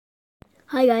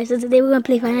Hi guys, so today we're gonna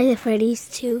play Five Nights at Freddy's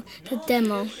 2, the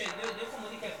demo.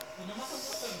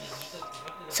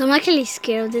 So I'm actually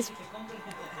scared of this.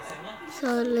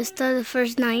 So let's start the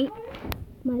first night.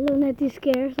 My little nephew's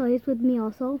scared, so he's with me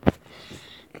also.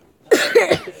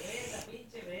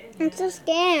 I'm so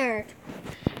scared.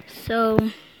 So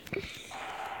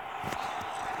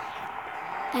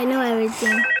I know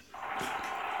everything.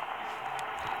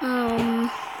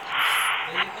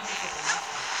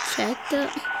 Check the.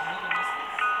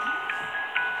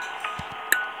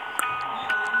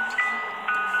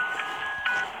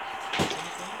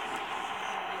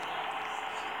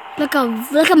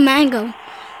 Look a mango.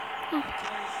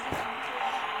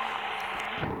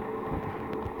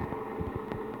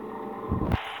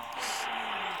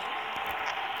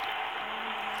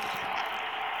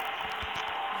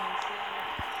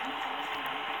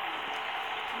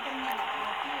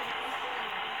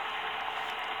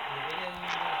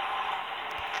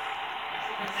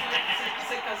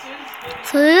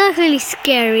 So they're not really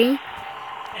scary.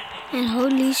 And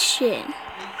holy shit.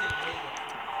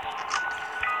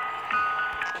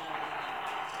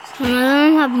 So none of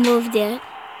them have moved yet.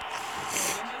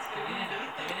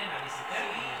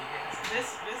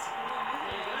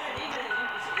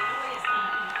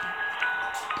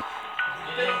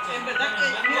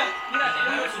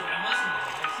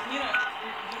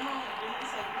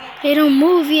 They don't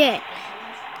move yet.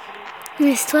 And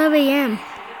it's 12 a.m.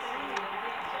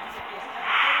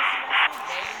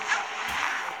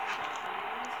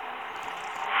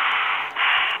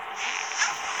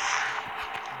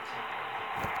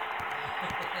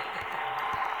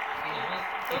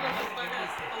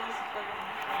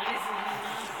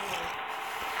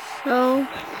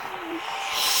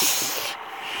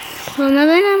 So none of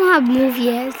them have moved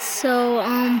yet. So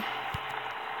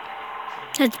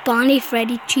that's Bonnie,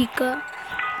 Freddy, Chica.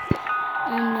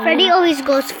 And, Freddy always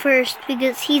goes first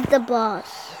because he's the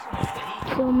boss.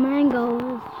 So Mango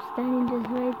is standing just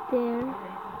right there.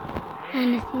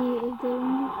 And see if they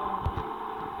move.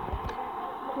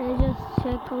 They just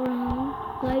check around.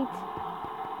 Light.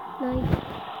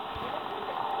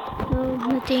 No,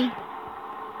 nothing.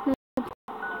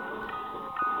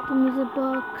 The music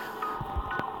box.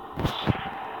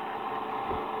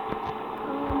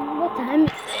 What time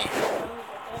is it?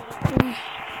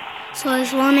 So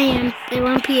it's 1 a.m.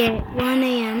 1 p.m. 1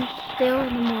 a.m. still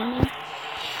in the morning.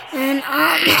 And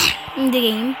in the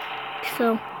game.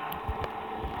 So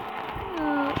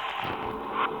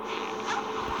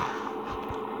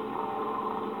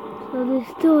they're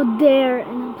still there,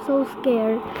 and I'm so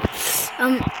scared.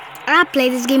 I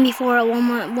played this game before at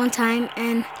one time,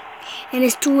 and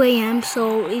it's 2 a.m.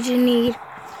 So you just need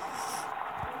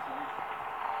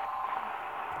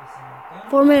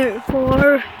 4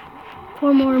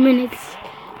 more minutes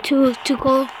to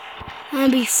go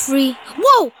and be free.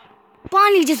 Whoa!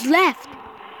 Bonnie just left.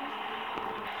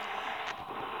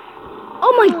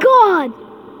 Oh my God!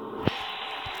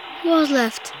 Who else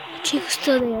left? Chica's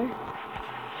still there.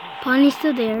 Bonnie's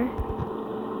still there.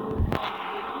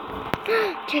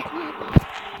 Check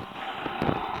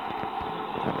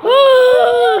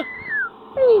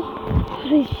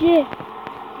Holy shit.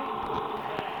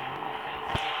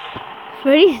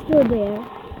 Freddy's still there.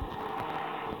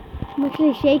 I'm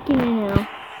actually shaking right now.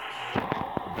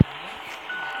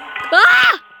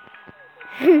 Ah!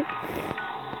 This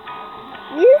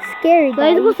is scary,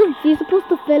 guys. You're supposed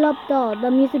to fill up the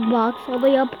music box all the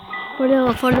way up for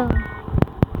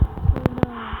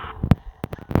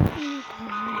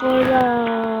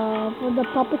the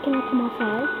puppet cannot come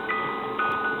outside.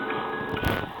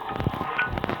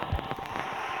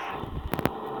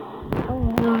 Oh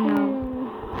no.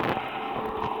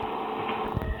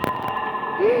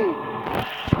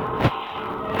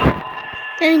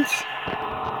 Thanks.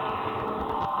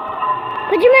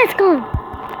 Put your mask on.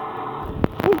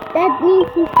 That means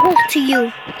he's close to you.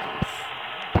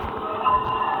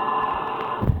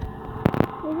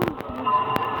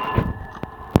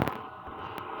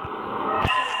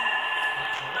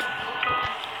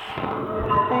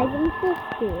 Guys, I'm so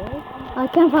scared. I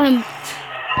can't find him.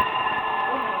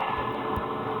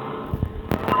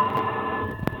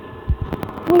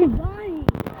 Where's Bonnie?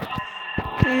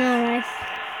 I know, right?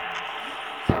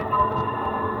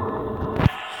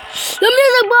 The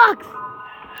music box!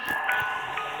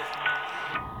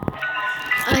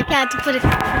 I have to put it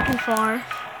fucking far.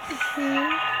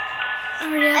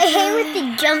 I hate with the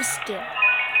jump scare.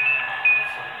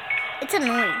 It's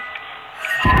annoying.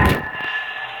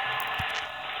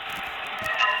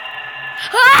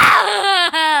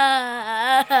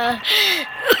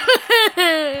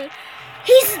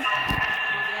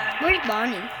 Where's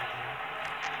Bonnie?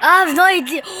 I have no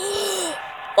idea.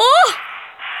 Oh!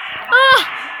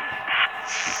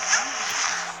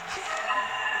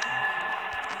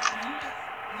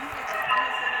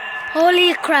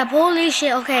 crap, holy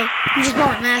shit. Okay, I'm just put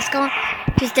my mask on.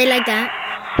 Just stay like that.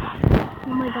 Oh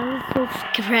my god, this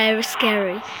is so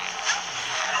scary.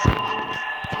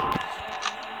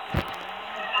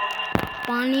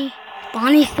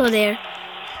 Bonnie's still there.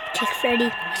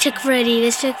 Check Freddy.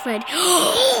 Let's check Freddy.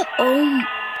 Oh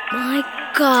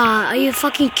my god, are you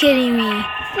fucking kidding me?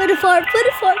 Put it far.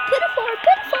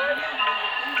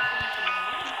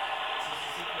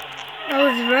 I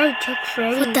was right, check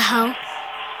Freddy. What the hell?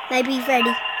 Might be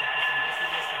Freddy.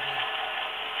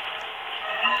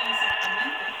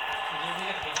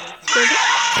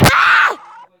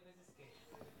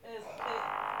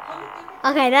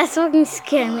 Okay, that's fucking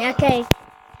scared me. Okay.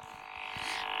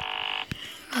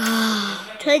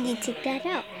 Told you to take that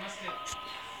out.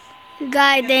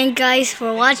 Thank guys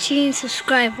for watching.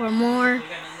 Subscribe for more.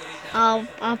 I'll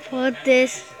put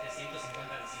this.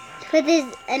 Put this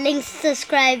and then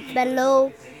subscribe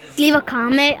below. Leave a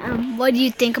comment. What do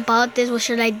you think about this? What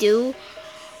should I do?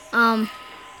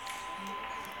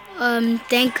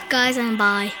 Thank you guys and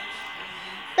bye.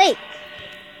 Wait,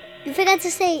 you forgot to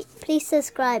say please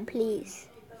subscribe, please.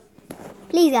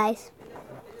 Please, guys.